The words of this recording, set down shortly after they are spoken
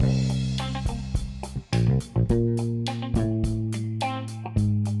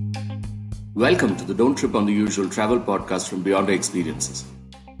Welcome to the Don't Trip on the Usual travel podcast from Beyond Our Experiences.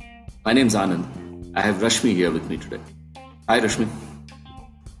 My name's Anand. I have Rashmi here with me today. Hi, Rashmi.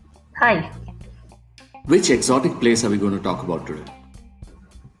 Hi. Which exotic place are we going to talk about today?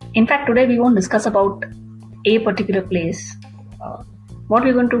 In fact, today we won't discuss about a particular place. What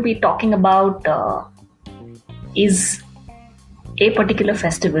we're going to be talking about is a particular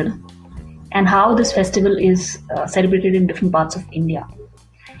festival and how this festival is celebrated in different parts of India.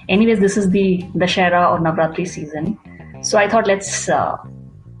 Anyways, this is the Dussehra or Navaratri season. So I thought let's talk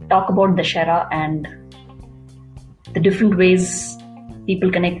about Dussehra and the different ways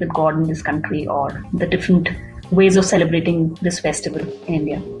people connect with God in this country, or the different ways of celebrating this festival in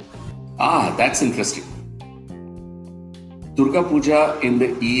India. That's interesting. Durga Puja in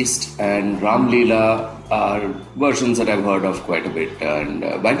the East and Ram Leela are versions that I've heard of quite a bit. And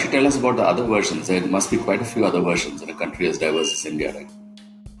why don't you tell us about the other versions? There must be quite a few other versions in a country as diverse as India, right?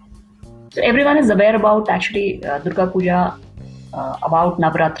 So everyone is aware about actually Durga Puja, about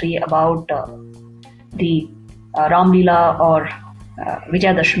Navaratri, about the Ram Leela or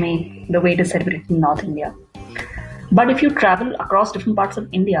Vijayadashmi, the way it is celebrated in North India. But if you travel across different parts of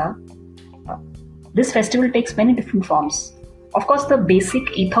India, this festival takes many different forms. Of course, the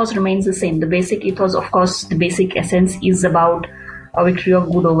basic ethos remains the same. The basic ethos, of course, the basic essence is about a victory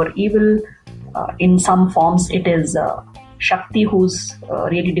of good over evil. In some forms, it is Shakti who's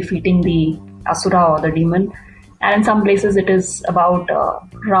really defeating the Asura or the demon. And in some places, it is about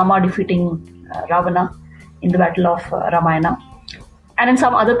Rama defeating Ravana in the battle of Ramayana. And in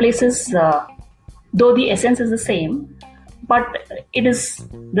some other places, though the essence is the same, but this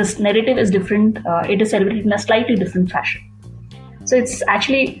narrative is different. It is celebrated in a slightly different fashion. So it's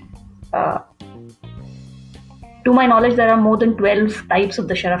actually, to my knowledge, there are more than 12 types of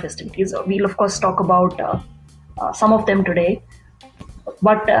Dussehra festivities. We'll of course talk about some of them today.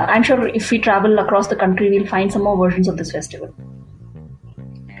 But I'm sure if we travel across the country, we'll find some more versions of this festival.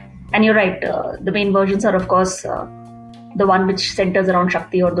 And you're right, the main versions are of course the one which centers around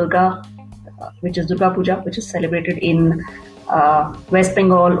Shakti or Durga, which is Durga Puja, which is celebrated in West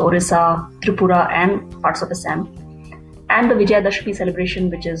Bengal, Orissa, Tripura and parts of Assam. And the Vijayadashmi celebration,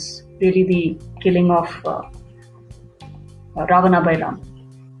 which is really the killing of Ravana by Ram.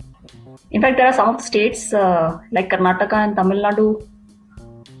 In fact, there are some of the states like Karnataka and Tamil Nadu,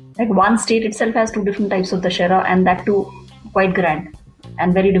 like one state itself has two different types of Dussehra, and that too quite grand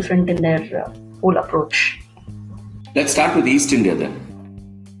and very different in their whole approach. Let's start with East India then.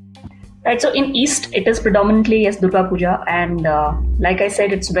 Right, so in East, it is predominantly Durga Puja, and like I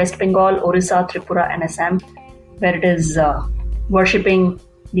said, it's West Bengal, Orissa, Tripura and Assam, where it is worshipping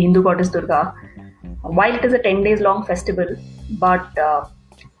the Hindu goddess Durga. While it is a 10 days long festival, but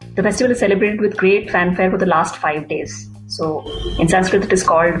the festival is celebrated with great fanfare for the last 5 days. So in Sanskrit, it is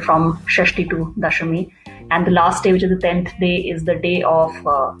called from Shashti to Dashami, and the last day, which is the 10th day, is the day of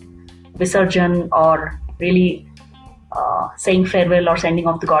Visarjan, or really saying farewell or sending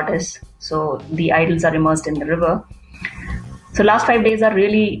off the goddess. So the idols are immersed in the river. So last 5 days are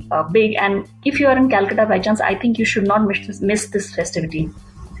really big, and if you are in Calcutta by chance, I think you should not miss this festivity,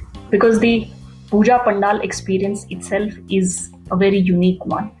 because the Puja Pandal experience itself is a very unique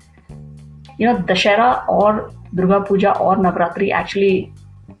one. You know, Dussehra or Durga Puja or Navaratri actually,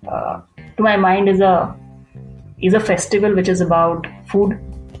 to my mind, is a festival which is about food,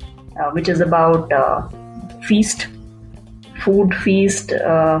 which is about feast,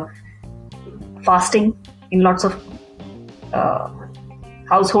 fasting. In lots of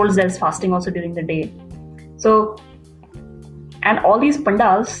households, there's fasting also during the day. So, and all these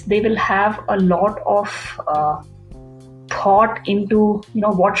pandals, they will have a lot of thought into,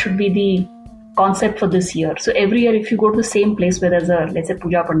 what should be the concept for this year. So every year, if you go to the same place where there's a, let's say,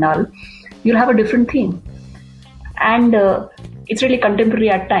 Puja Pandal, you'll have a different theme. And it's really contemporary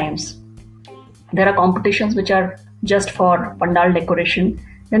at times. There are competitions which are just for Pandal decoration.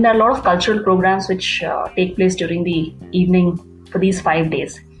 Then there are a lot of cultural programs which take place during the evening for these 5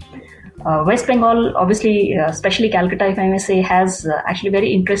 days. West Bengal, obviously, especially Calcutta, if I may say, has actually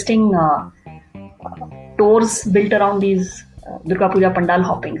very interesting tours built around these Durga Puja Pandal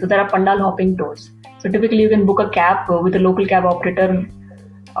hopping. So there are Pandal hopping tours. So typically you can book a cab with a local cab operator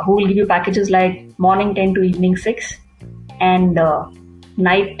who will give you packages like morning 10 to evening 6 and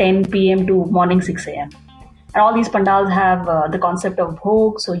night 10 p.m. to morning 6 a.m. And all these pandals have the concept of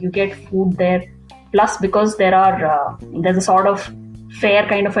bhog, so you get food there. Plus, because there's a sort of fair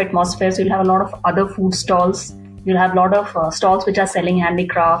kind of atmosphere, so you'll have a lot of other food stalls. You'll have a lot of stalls which are selling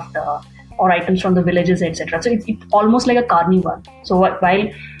handicraft or items from the villages, etc. So it's almost like a carnival. So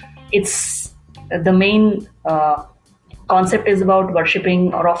while it's the main concept is about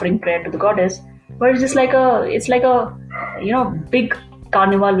worshipping or offering prayer to the goddess, but it's like a big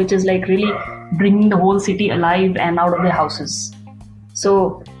carnival which is like really bringing the whole city alive and out of their houses.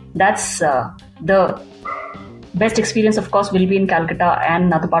 So that's the best experience, of course, will be in Calcutta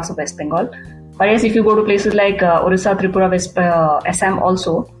and other parts of West Bengal. But yes, if you go to places like Orissa, Tripura, Assam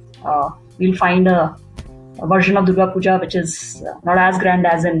also, you'll find a version of Durga Puja which is not as grand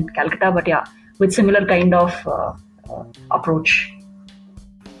as in Calcutta, but yeah, with similar kind of approach.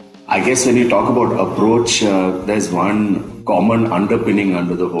 I guess when you talk about approach, there's one common underpinning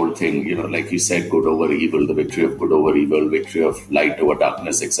under the whole thing. Like you said, good over evil, the victory of good over evil, victory of light over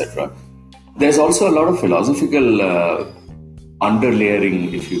darkness, etc. There's also a lot of philosophical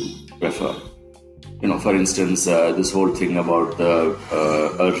underlayering, if you prefer. For instance, this whole thing about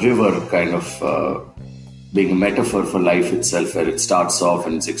a river kind of being a metaphor for life itself, where it starts off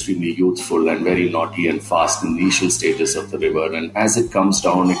and it's extremely youthful and very naughty and fast in the initial stages of the river. And as it comes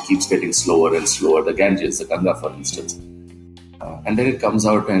down, it keeps getting slower and slower. The Ganges, the Ganga, for instance. And then it comes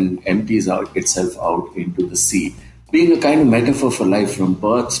out and empties itself out into the sea, being a kind of metaphor for life, from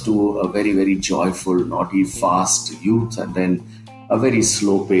birth to a very, very joyful, naughty, fast youth, and then a very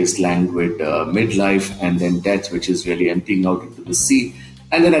slow-paced, languid midlife, and then death, which is really emptying out into the sea.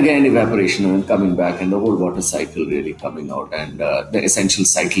 And then again, evaporation and coming back, and the whole water cycle really coming out, and the essential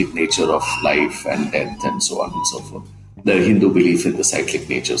cyclic nature of life and death, and so on and so forth. The Hindu belief in the cyclic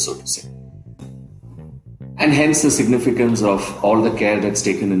nature, so to say. And hence the significance of all the care that's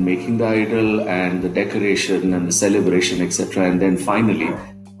taken in making the idol, and the decoration and the celebration, etc. And then finally,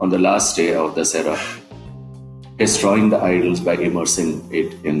 on the last day of Dussehra, destroying the idols by immersing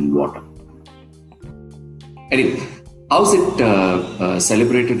it in water. Anyway, how's it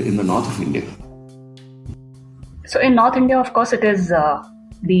celebrated in the north of India? So in North India, of course, it is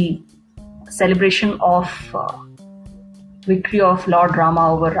the celebration of victory of Lord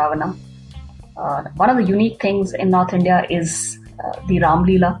Rama over Ravana. One of the unique things in North India is the Ram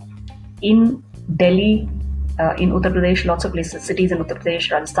Leela. In Delhi, in Uttar Pradesh, lots of places, cities in Uttar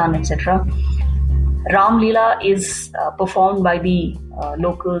Pradesh, Rajasthan, etc. Ram Leela is performed by the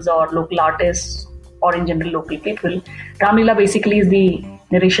locals or local artists, or in general local people. Ram Leela basically is the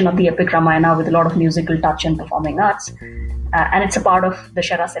narration of the epic Ramayana with a lot of musical touch and performing arts, and it's a part of the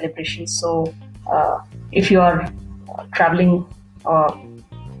Dussehra celebration. So if you are traveling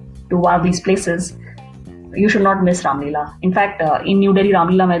to one of these places, you should not miss Ram Leela. In fact, in New Delhi, Ram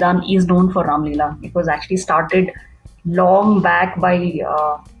Leela Maidan is known for Ram Leela. It was actually started long back by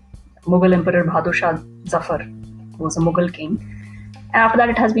Mughal Emperor Bahadur Shah Zafar, who was a Mughal king. And after that,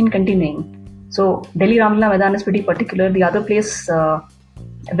 it has been continuing. So Delhi Ram Leela Maidan is pretty particular. The other place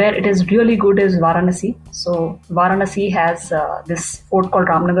where it is really good is Varanasi. So Varanasi has this fort called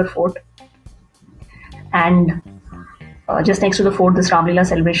Ramnagar Fort. And just next to the fort, this Ram Leela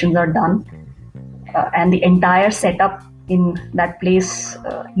celebrations are done. And the entire setup in that place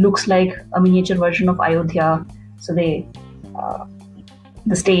looks like a miniature version of Ayodhya. So the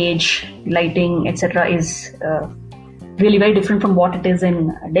stage, lighting, etc. is really very different from what it is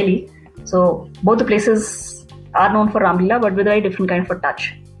in Delhi. So both the places are known for Ram Leela, but with a very different kind of a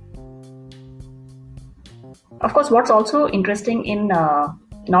touch. Of course, what's also interesting in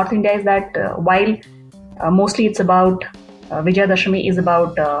North India is that while mostly it's about Vijayadashami is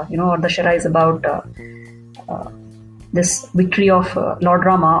about, or Dussehra is about this victory of Lord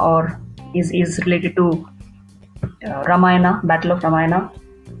Rama, or is related to Ramayana, Battle of Ramayana.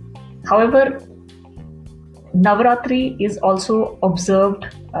 However, Navaratri is also observed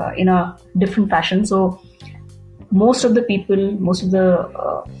in a different fashion. So most of the people in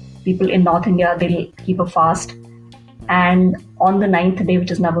North India, they'll keep a fast, and on the 9th day,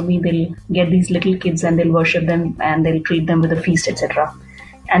 which is Navami, they'll get these little kids and they'll worship them and they'll treat them with a feast, etc.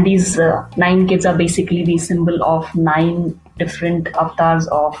 And these 9 kids are basically the symbol of 9 different avatars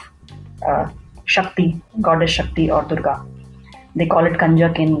of Shakti, goddess Shakti or Durga. They call it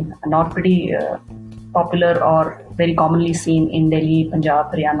Kanjak in North, pretty popular or very commonly seen in Delhi,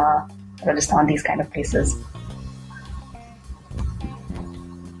 Punjab, Haryana, Rajasthan, these kind of places.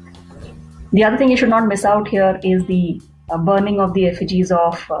 The other thing you should not miss out here is the burning of the effigies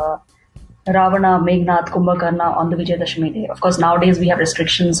of Ravana, Meghnad, Kumbhakarna on the Vijayadashami day. Of course, nowadays we have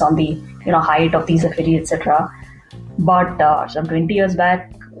restrictions on the height of these effigies, etc. But some 20 years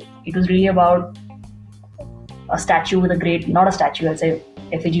back, it was really about a statue with a great, not a statue, I'll say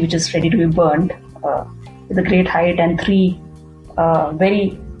effigy which is ready to be burned with a great height, and 3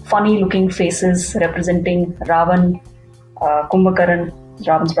 very funny looking faces representing Ravan, Kumbhakaran,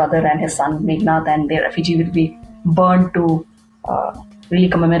 Ravan's brother, and his son Meghnad, and their effigy will be burned to really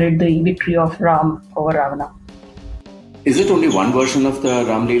commemorate the victory of Ram over Ravana. Is it only one version of the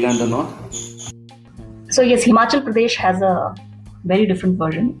Ram Leela in the north? So yes, Himachal Pradesh has a very different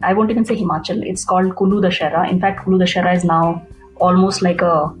version. I won't even say Himachal. It's called Kulu Dussehra. In fact, Kulu Dussehra is now almost like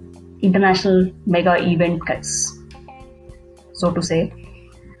a international mega event, so to say.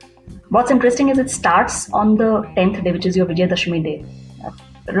 What's interesting is it starts on the 10th day, which is your Vijayadashmi day.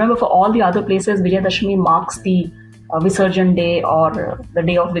 Remember, for all the other places, Vijayadashmi marks the Visarjan day or the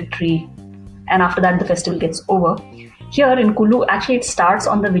day of victory, and after that the festival gets over. Here in Kulu, actually it starts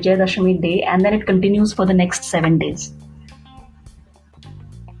on the Vijayadashmi day and then it continues for the next 7 days.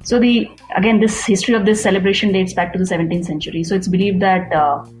 So this history of this celebration dates back to the 17th century. So it's believed that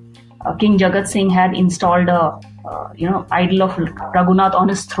King Jagat Singh had installed a idol of Raghunath on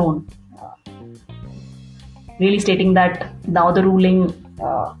his throne, really stating that now the ruling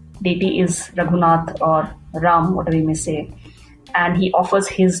deity is Raghunath or Ram, whatever you may say, and he offers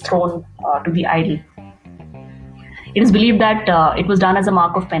his throne to the idol. It is believed that it was done as a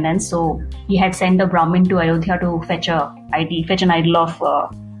mark of penance. So he had sent a Brahmin to Ayodhya to fetch an idol of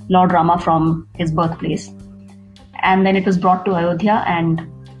Lord Rama from his birthplace, and then it was brought to Ayodhya and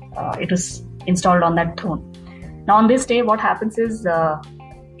it was installed on that throne. Now on this day, what happens is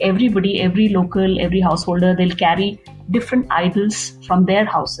everybody, every local, every householder, they'll carry different idols from their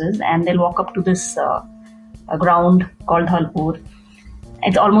houses and they'll walk up to this ground called Halpur.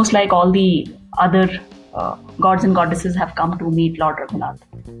 It's almost like all the other gods and goddesses have come to meet Lord Raghunath.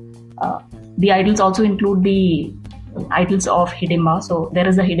 The idols also include the idols of Hidimba. So there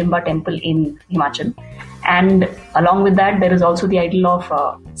is a Hidimba temple in Himachal. And along with that, there is also the idol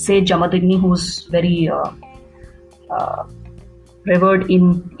of Seth Jamadagni, who's very revered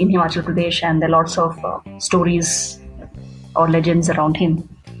in Himachal Pradesh, and there are lots of stories or legends around him.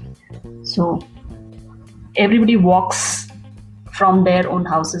 So everybody walks from their own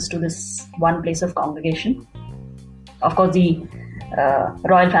houses to this one place of congregation. Of course, the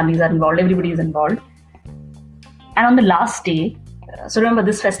royal families are involved, everybody is involved. And on the last day, so remember,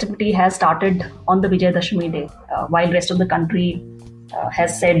 this festivity has started on the Vijayadashmi day, while rest of the country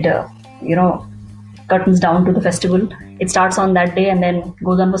has said, curtains down to the festival. It starts on that day and then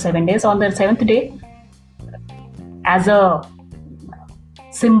goes on for 7 days. On the 7th day, as a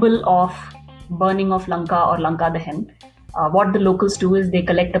symbol of burning of Lanka or Lanka Dahan, what the locals do is they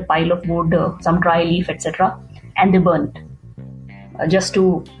collect a pile of wood, some dry leaf, etc., and they burn it, just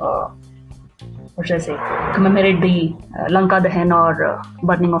to commemorate the Lanka Dahan or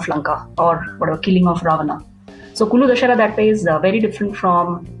burning of Lanka or whatever, killing of Ravana. So Kulu Dussehra that way is very different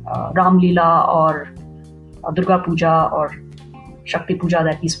from Ram Leela or Durga Puja or Shakti Puja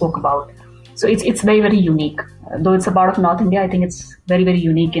that we spoke about. So it's very, very unique. Though it's a part of North India, I think it's very, very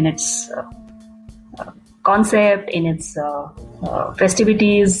unique in its concept, in its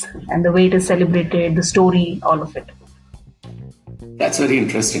festivities, and the way it is celebrated, the story, all of it. That's very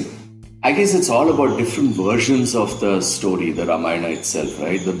interesting. I guess it's all about different versions of the story, the Ramayana itself,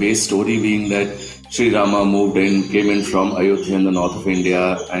 right? The base story being that Sri Rama came in from Ayodhya in the north of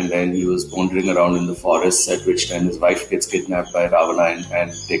India, and then he was wandering around in the forests, at which time his wife gets kidnapped by Ravana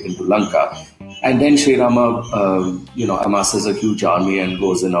and taken to Lanka. And then Sri Rama, amasses a huge army and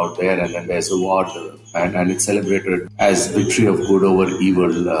goes in out there, and then there's a war, and it's celebrated as victory of good over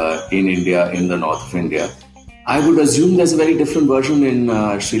evil in India, in the north of India. I would assume there's a very different version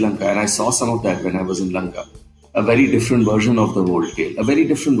in Sri Lanka, and I saw some of that when I was in Lanka. A very different version of the whole tale. A very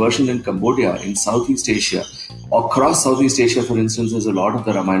different version in Cambodia, in Southeast Asia. Across Southeast Asia, for instance, there's a lot of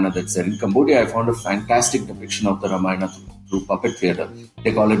the Ramayana that's there. In Cambodia, I found a fantastic depiction of the Ramayana through puppet theatre.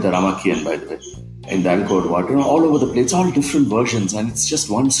 They call it the Ramakian, by the way. In Bangkok, all over the place, all different versions, and it's just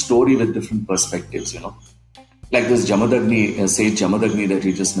one story with different perspectives, Like this Jamadagni, Seth Jamadagni that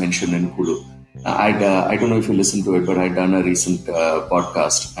you just mentioned in Kulu. I don't know if you listened to it, but I'd done a recent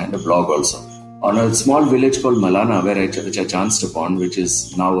podcast and a blog also on a small village called Malana, which I chanced upon, which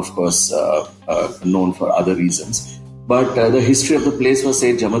is now, of course, known for other reasons. But the history of the place was,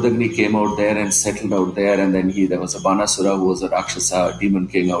 Seth Jamadagni came out there and settled out there, and then there was a Banasura who was a Rakshasa, a demon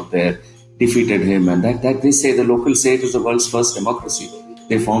king out there, defeated him, and that they say the local say it is the world's first democracy.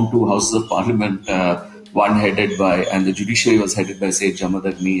 They formed 2 houses of parliament, one headed by, and the judiciary was headed by Seth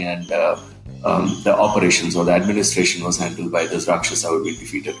Jamadagni, and the operations or the administration was handled by this Rakshasa who would be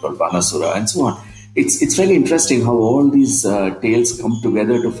defeated called Banasura, and so on. It's very interesting how all these tales come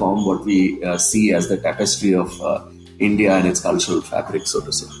together to form what we see as the tapestry of India and its cultural fabric, so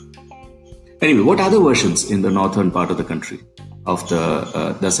to say. Anyway, what other versions in the northern part of the country of the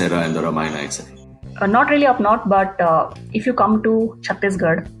Dussehra and the Ramayana itself? Not really up north, but if you come to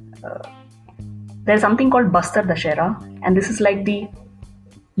Chhattisgarh, there's something called Bastar Dussehra, and this is like the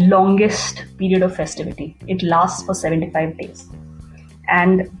longest period of festivity. It lasts for 75 days.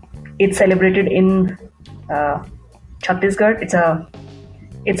 And it's celebrated in Chhattisgarh.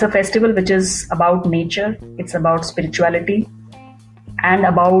 It's a festival which is about nature, it's about spirituality, and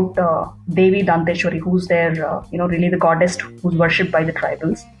about Devi Danteshwari, who's their, really the goddess who's worshipped by the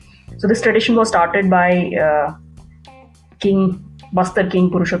tribals. So this tradition was started by Bastar King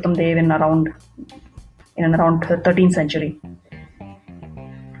Purushottam Dev in around 13th century.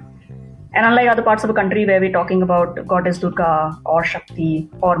 And unlike other parts of the country where we're talking about goddess Durga or Shakti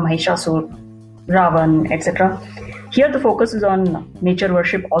or Mahishasur, Ravan, etc., here the focus is on nature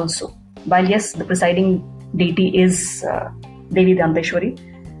worship also. While yes, the presiding deity is Devi Danteshwari,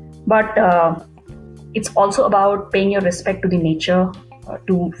 but it's also about paying your respect to the nature,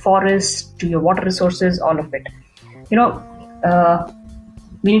 to forests, to your water resources, all of it.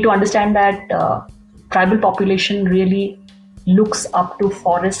 We need to understand that tribal population really looks up to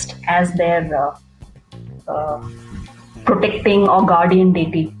forest as their protecting or guardian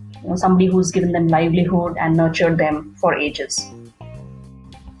deity, somebody who's given them livelihood and nurtured them for ages.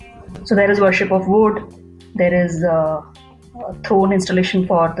 So there is worship of wood, there is throne installation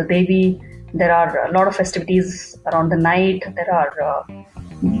for the Devi, there are a lot of festivities around the night, there are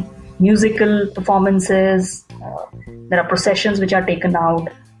musical performances, there are processions which are taken out,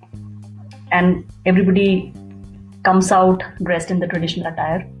 and everybody comes out dressed in the traditional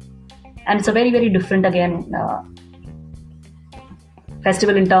attire. And it's a very, very different, again,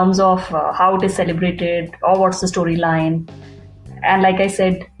 festival in terms of how it is celebrated or what's the storyline. And like I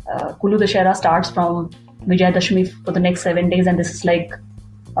said, Kulu Dussehra starts from Vijayadashmi for the next 7 days, and this is like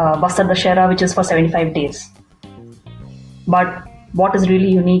Bastar Dussehra, which is for 75 days. But what is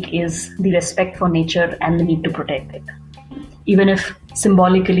really unique is the respect for nature and the need to protect it. Even if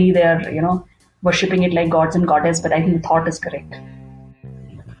symbolically they are, worshipping it like gods and goddess, but I think the thought is correct.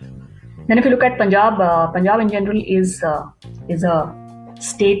 Then if you look at Punjab, Punjab in general is a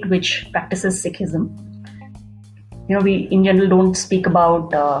state which practices Sikhism. We in general don't speak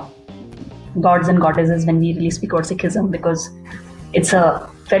about gods and goddesses when we really speak about Sikhism, because it's a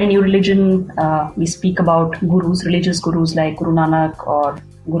very new religion. We speak about gurus, religious gurus like Guru Nanak or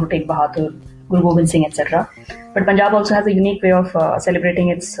Guru Tegh Bahadur, Guru Gobind Singh, etc. But Punjab also has a unique way of celebrating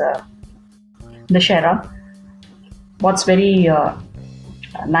its Dussehra. What's very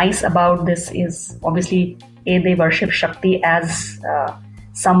nice about this is obviously they worship Shakti as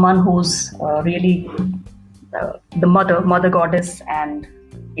someone who's really the mother goddess and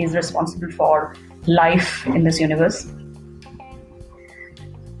is responsible for life in this universe.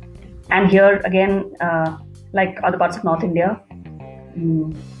 And here again, like other parts of North India,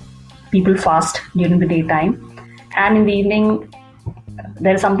 people fast during the daytime, and in the evening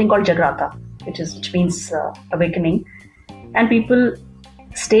there is something called Jagrata, which means awakening, and people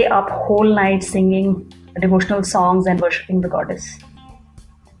stay up whole night singing devotional songs and worshipping the goddess.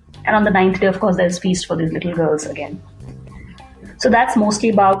 And on the 9th day, of course, there's feast for these little girls again. So that's mostly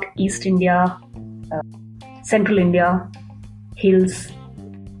about East India, Central India, hills.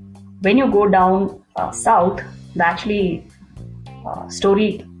 When you go down south, the actually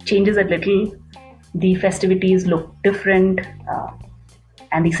story changes a little. The festivities look different,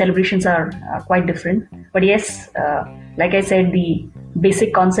 and the celebrations are quite different. But yes, like I said, the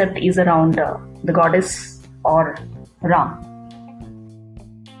basic concept is around the goddess or Ram.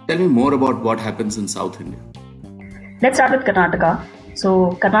 Tell me more about what happens in South India. Let's start with Karnataka.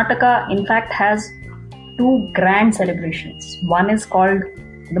 So Karnataka, in fact, has two grand celebrations. One is called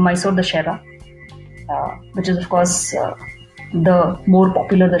the Mysore Dussehra, which is, of course, the more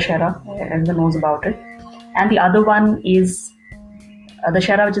popular Dussehra, everyone knows about it. And the other one is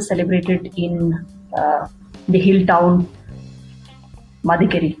Dussehra, which is celebrated in the hill town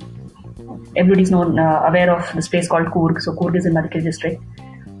Madikeri. Everybody's aware of this place called Coorg. So Coorg is in Madikeri district.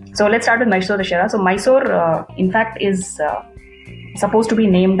 So let's start with Mysore Dussehra. So Mysore, in fact, is supposed to be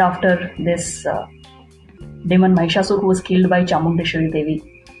named after this demon Mahishasur, who was killed by Chamundeshwari Devi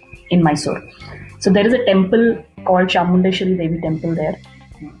in Mysore. So there is a temple called Chamundeshwari Devi temple there.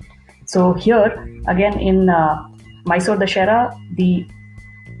 So here, again in Mysore Dussehra, the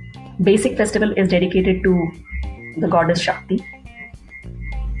basic festival is dedicated to the goddess Shakti.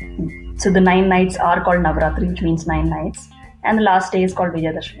 So the 9 nights are called Navaratri, which means 9 nights. And the last day is called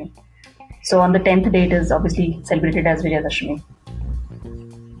Vijayadashmi. So on the 10th day, it is obviously celebrated as Vijayadashmi.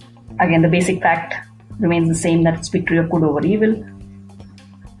 Again, the basic fact remains the same, that it's victory of good over evil.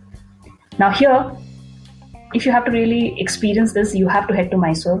 Now here, if you have to really experience this, you have to head to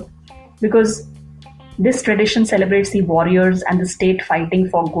Mysore, because this tradition celebrates the warriors and the state fighting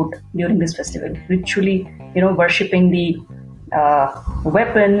for good during this festival, ritually, worshipping the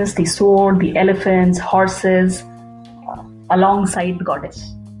weapons, the sword, the elephants, horses, alongside the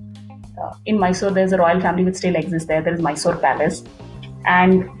goddess. In Mysore, there's a royal family which still exists there. There is Mysore Palace.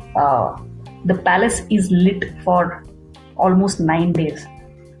 And the palace is lit for almost 9 days.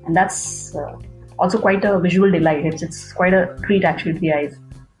 And that's also quite a visual delight. It's quite a treat actually to the eyes.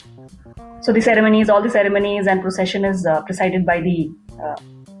 So all the ceremonies and procession is presided by the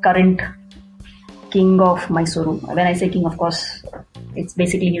current king of Mysuru. When I say king, of course, it's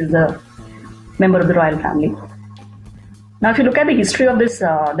basically he's the member of the royal family. Now, if you look at the history of this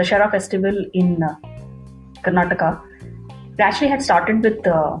Dussehra festival in Karnataka, it actually had started with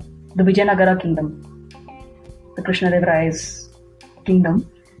the Vijayanagara kingdom, the Krishnadeva Rai's kingdom.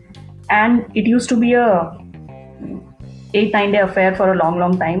 And it used to be a 8-9 day affair for a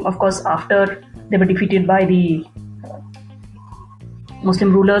long time. Of course, after they were defeated by the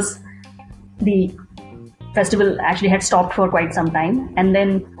Muslim rulers, the festival actually had stopped for quite some time. And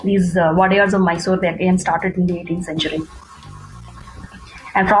then these Wadiyars of Mysore, they again started in the 18th century.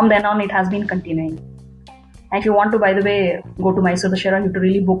 And from then on, it has been continuing. And if you want to, by the way, go to Mysore Dussehra, you have to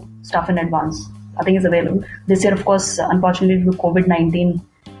really book stuff in advance. Nothing is available. This year, of course, unfortunately, due to COVID-19,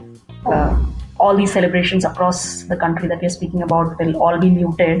 all these celebrations across the country that we are speaking about will all be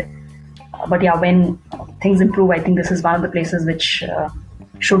muted. But yeah, when things improve, I think this is one of the places which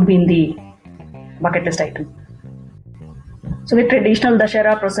should be in the bucket list item. So the traditional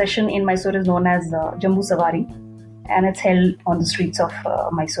Dussehra procession in Mysore is known as Jambu Savari, and it's held on the streets of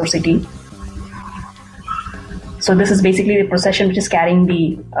Mysore city. So this is basically the procession which is carrying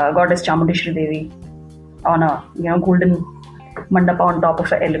the goddess Chamundeshwari Devi on a golden mandapa on top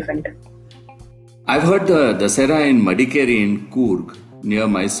of an elephant. I've heard the Dussehra in Madikeri in Coorg near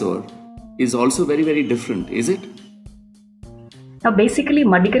Mysore is also very, very different, is it? Now basically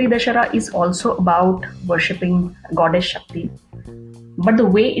Madikeri Dussehra is also about worshipping goddess Shakti, but the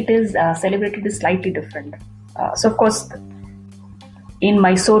way it is celebrated is slightly different. So of course in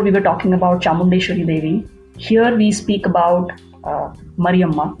Mysore we were talking about Chamundeshwari Devi. Here we speak about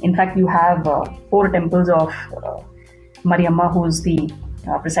Mariamma. In fact, you have 4 temples of Mariamma, who is the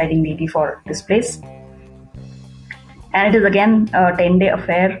presiding deity for this place. And it is again a 10-day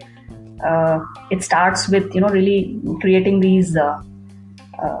affair. It starts with really creating these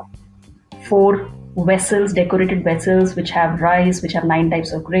 4 vessels, decorated vessels, which have rice, which have 9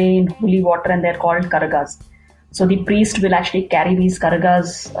 types of grain, holy water, and they're called karagas. So the priest will actually carry these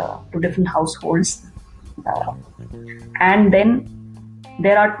karagas to different households. And then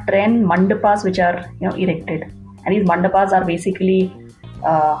there are 10 mandapas which are erected, and these mandapas are basically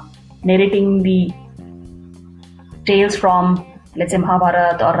narrating the tales from, let's say,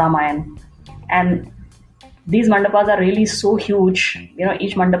 Mahabharata or Ramayana. And these mandapas are really so huge.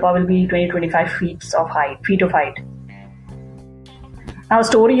 Each mandapa will be 20-25 feet of height. Now, the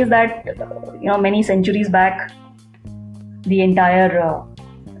story is that many centuries back, the entire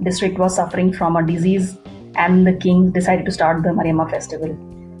district was suffering from a disease, and the king decided to start the Mariamma festival.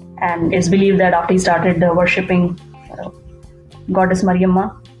 And it's believed that after he started worshipping goddess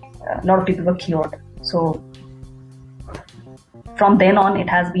Mariamma, a lot of people were cured. So from then on, it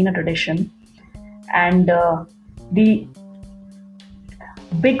has been a tradition. And the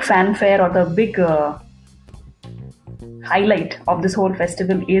big fanfare, or the big highlight of this whole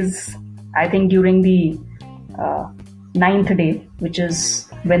festival is, I think, during the 9th day, which is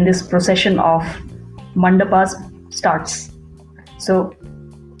when this procession of mandapas starts. So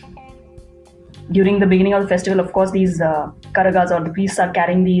during the beginning of the festival, of course, these karagas, or the priests, are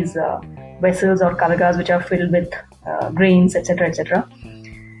carrying these vessels or karagas which are filled with grains, etc., etc.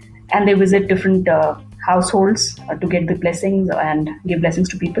 And they visit different households to get the blessings and give blessings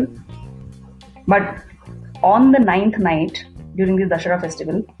to people. But on the 9th night, during the Dussehra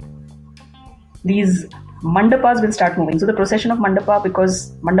festival, these mandapas will start moving. So the procession of mandapa,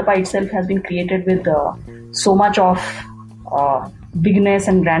 because mandapa itself has been created with so much of bigness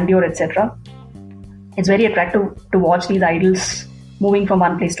and grandeur, etc. It's very attractive to watch these idols moving from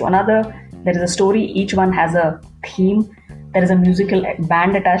one place to another. There is a story, each one has a theme. There is a musical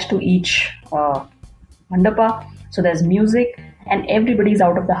band attached to each mandapa. So there's music, and everybody is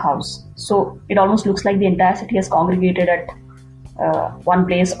out of the house. So it almost looks like the entire city has congregated at one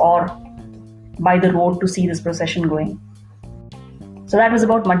place or by the road to see this procession going. So that was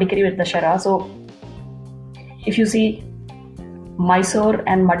about Madikeri with Dussehra. So if you see, Mysore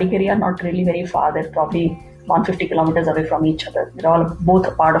and Madikeri are not really very far. They're probably 150 kilometers away from each other. They're all both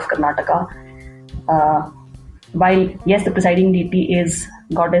a part of Karnataka. While yes, the presiding deity is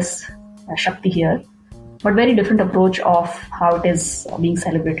goddess Shakti here, but very different approach of how it is being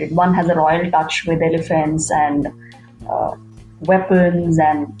celebrated. One has a royal touch with elephants and weapons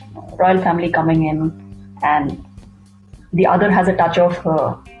and royal family coming in, and the other has a touch of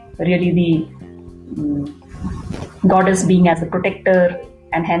really the goddess being as a protector,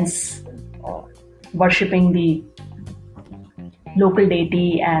 and hence worshipping the local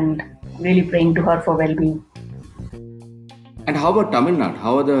deity and really praying to her for well-being. And how about Tamil Nadu?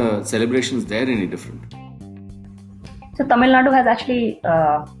 How are the celebrations there any different? So Tamil Nadu has actually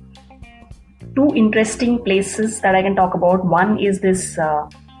two interesting places that I can talk about. One is this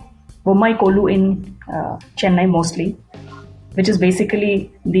Bommai Kolu in Chennai mostly, which is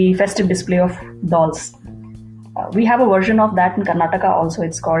basically the festive display of dolls. We have a version of that in Karnataka also.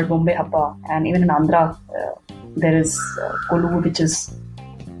 It's called Bombay Happa, and even in Andhra there is Kolu, which is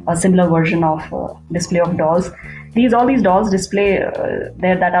a similar version of display of dolls. All these dolls display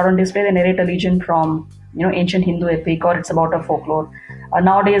there that are on display. They narrate a legend from ancient Hindu epic, or it's about a folklore.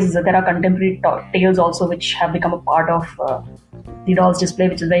 Nowadays there are contemporary tales also which have become a part of the dolls display,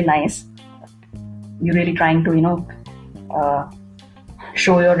 which is very nice. You're really trying to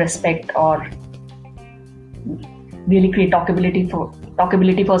show your respect or really create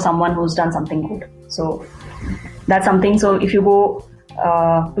talkability for someone who's done something good. So that's something. So if you go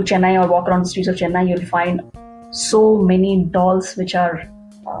to Chennai or walk around the streets of Chennai, you'll find so many dolls which are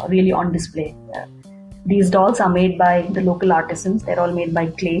really on display. These dolls are made by the local artisans. They're all made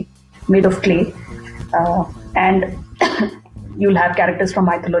of clay, and you'll have characters from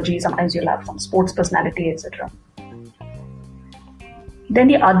mythology. Sometimes you'll have some sports personality, etc. Then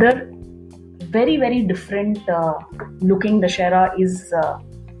the other very, very different looking Dussehra is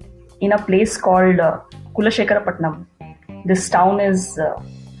in a place called Kulasekarapatnam. This town is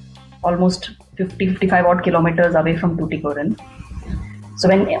almost 50-55 odd kilometers away from Tuticorin. So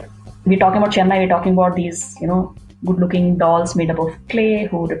when we're talking about Chennai, we're talking about these good-looking dolls made up of clay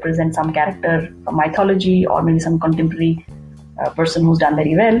who represent some character from mythology or maybe some contemporary person who's done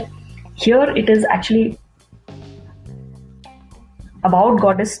very well. Here it is actually about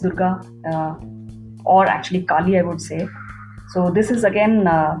goddess Durga, or actually Kali, I would say. So this is again,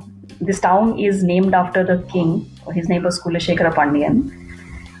 this town is named after the king. His name was Kulasekhara Pandian.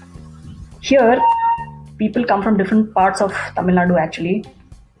 Here, people come from different parts of Tamil Nadu actually.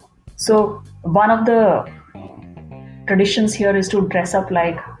 So one of the traditions here is to dress up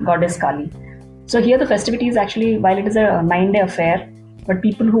like goddess Kali. So here the festivities actually, while it is a 9-day affair, but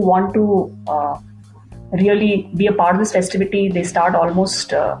people who want to really be a part of this festivity, they start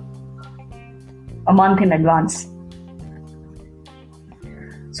almost a month in advance.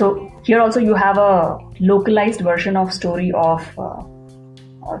 So here also you have a localized version of story of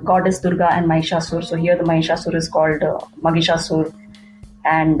goddess Durga and Mahishasur. So here the Mahishasur is called Magishasur,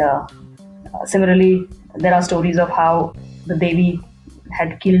 and similarly there are stories of how the Devi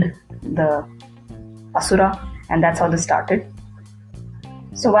had killed the Asura, and that's how this started.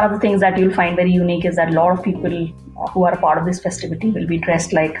 So one of the things that you'll find very unique is that a lot of people who are a part of this festivity will be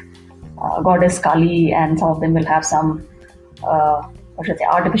dressed like goddess Kali, and some of them will have some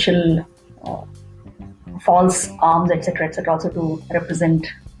artificial false arms, etc., etc. Also to represent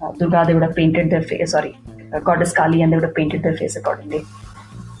Durga, they would have painted their face. Goddess Kali, and they would have painted their face accordingly.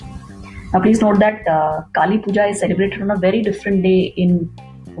 Now, please note that Kali Puja is celebrated on a very different day in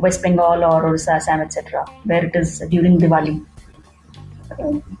West Bengal or Orissa, Assam, etc., where it is during Diwali.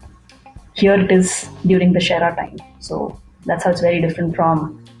 Here it is during the Dussehra time. So that's how it's very different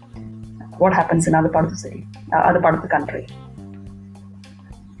from what happens in other part of the city, other part of the country.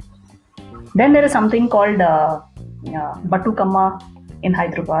 Then there is something called Batukamma in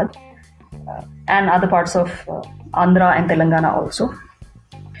Hyderabad and other parts of Andhra and Telangana also.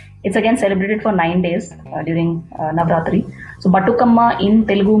 It's again celebrated for 9 days during Navaratri. So Batukamma in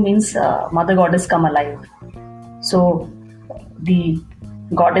Telugu means Mother Goddess come alive. So the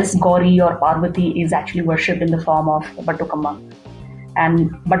goddess Gauri or Parvati is actually worshipped in the form of Batukamma.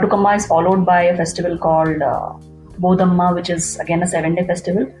 And Batukamma is followed by a festival called Bodamma, which is again a 7-day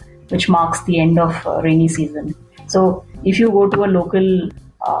festival, which marks the end of rainy season. So if you go to a local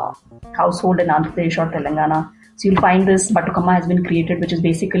household in Andhra Pradesh or Telangana, so you'll find this Batukamma has been created, which is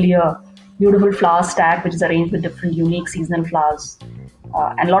basically a beautiful flower stack which is arranged with different unique seasonal flowers.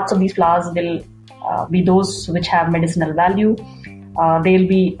 And lots of these flowers will be those which have medicinal value. They'll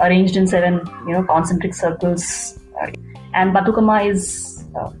be arranged in 7 concentric circles. And Batukamma is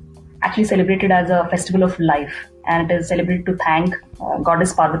actually celebrated as a festival of life, and it is celebrated to thank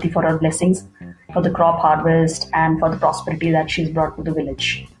Goddess Parvati for her blessings, for the crop harvest, and for the prosperity that she's brought to the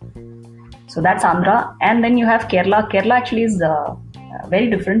village. So that's Andhra. And then you have Kerala. Kerala actually is very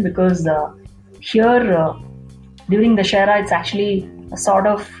different because here during the Dussehra, it's actually a sort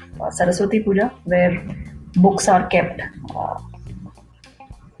of Saraswati Puja where books are kept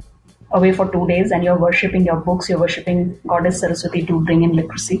away for 2 days and you're worshipping your books, you're worshipping Goddess Saraswati to bring in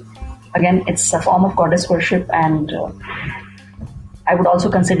literacy. Again, it's a form of goddess worship, and I would also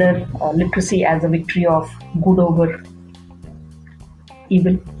consider literacy as a victory of good over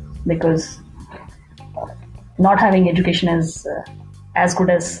evil, because not having education is as good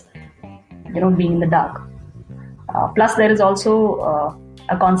as being in the dark. Plus, there is also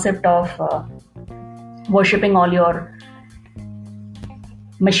a concept of worshipping all your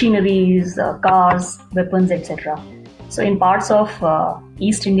machineries, cars, weapons, etc. So in parts of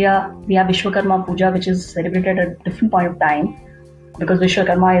East India, we have Vishwakarma Puja, which is celebrated at a different point of time, because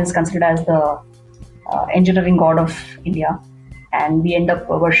Vishwakarma is considered as the engineering god of India, and we end up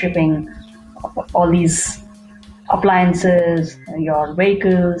worshipping all these appliances, your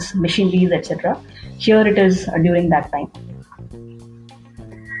vehicles, machineries, etc. Here it is during that time.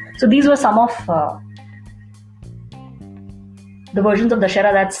 So these were some of the versions of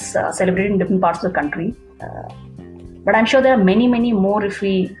Dussehra that's celebrated in different parts of the country. But I'm sure there are many, many more if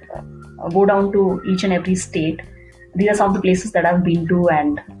we go down to each and every state. These are some of the places that I've been to,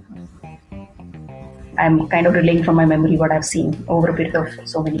 and I'm kind of relaying from my memory what I've seen over a period of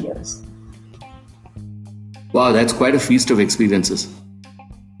so many years. Wow, that's quite a feast of experiences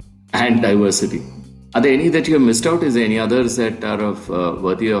and diversity. Are there any that you have missed out? Is there any others that are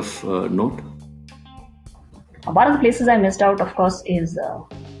worthy of note? One of the places I missed out, of course, is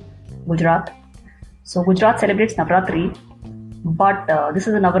Gujarat. So Gujarat celebrates Navaratri, but this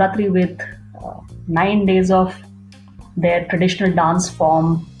is a Navaratri with 9 days of their traditional dance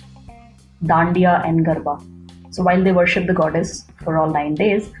form, Dandiya and Garba. So while they worship the goddess for all 9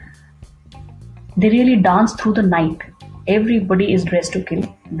 days, they really dance through the night. Everybody is dressed to kill.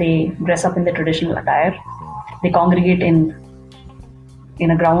 They dress up in their traditional attire. They congregate in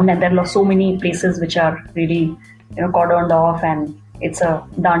a ground, and there are so many places which are really cordoned off, and it's a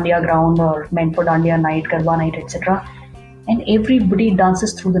Dandiya ground or meant for Dandiya night, Garba night, etc. And everybody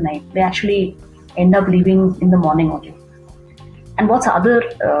dances through the night. They actually end up leaving in the morning only. And what's other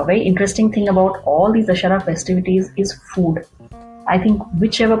very interesting thing about all these Dussehra festivities is food. I think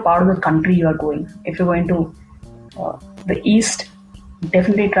whichever part of the country you are going, if you're going to the east,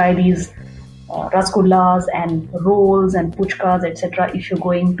 definitely try these rasgullas and rolls and puchkas, etc. If you're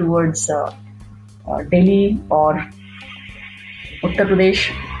going towards Delhi or Uttar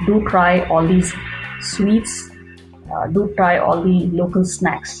Pradesh, do try all these sweets, do try all the local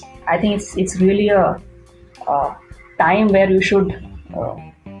snacks. I think it's really a time where you should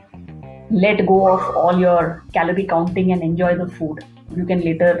let go of all your calorie counting and enjoy the food. You can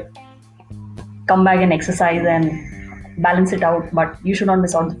later come back and exercise and balance it out, but you should not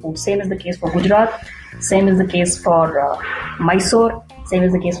miss out the food. Same is the case for Gujarat, same is the case for Mysore, same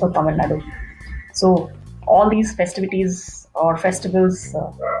is the case for Tamil Nadu. So all these festivities or festivals,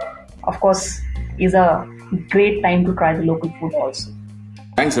 of course, is a great time to try the local food also.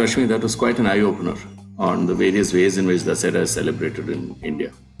 Thanks, Rashmi. That was quite an eye-opener on the various ways in which Dussehra is celebrated in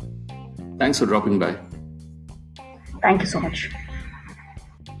India. Thanks for dropping by. Thank you so much.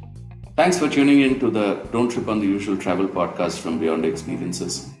 Thanks for tuning in to the Don't Trip on the Usual travel podcast from Beyond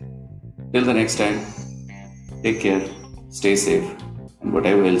Experiences. Till the next time, take care, stay safe, and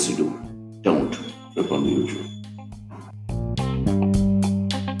whatever else you do, don't trip on the usual.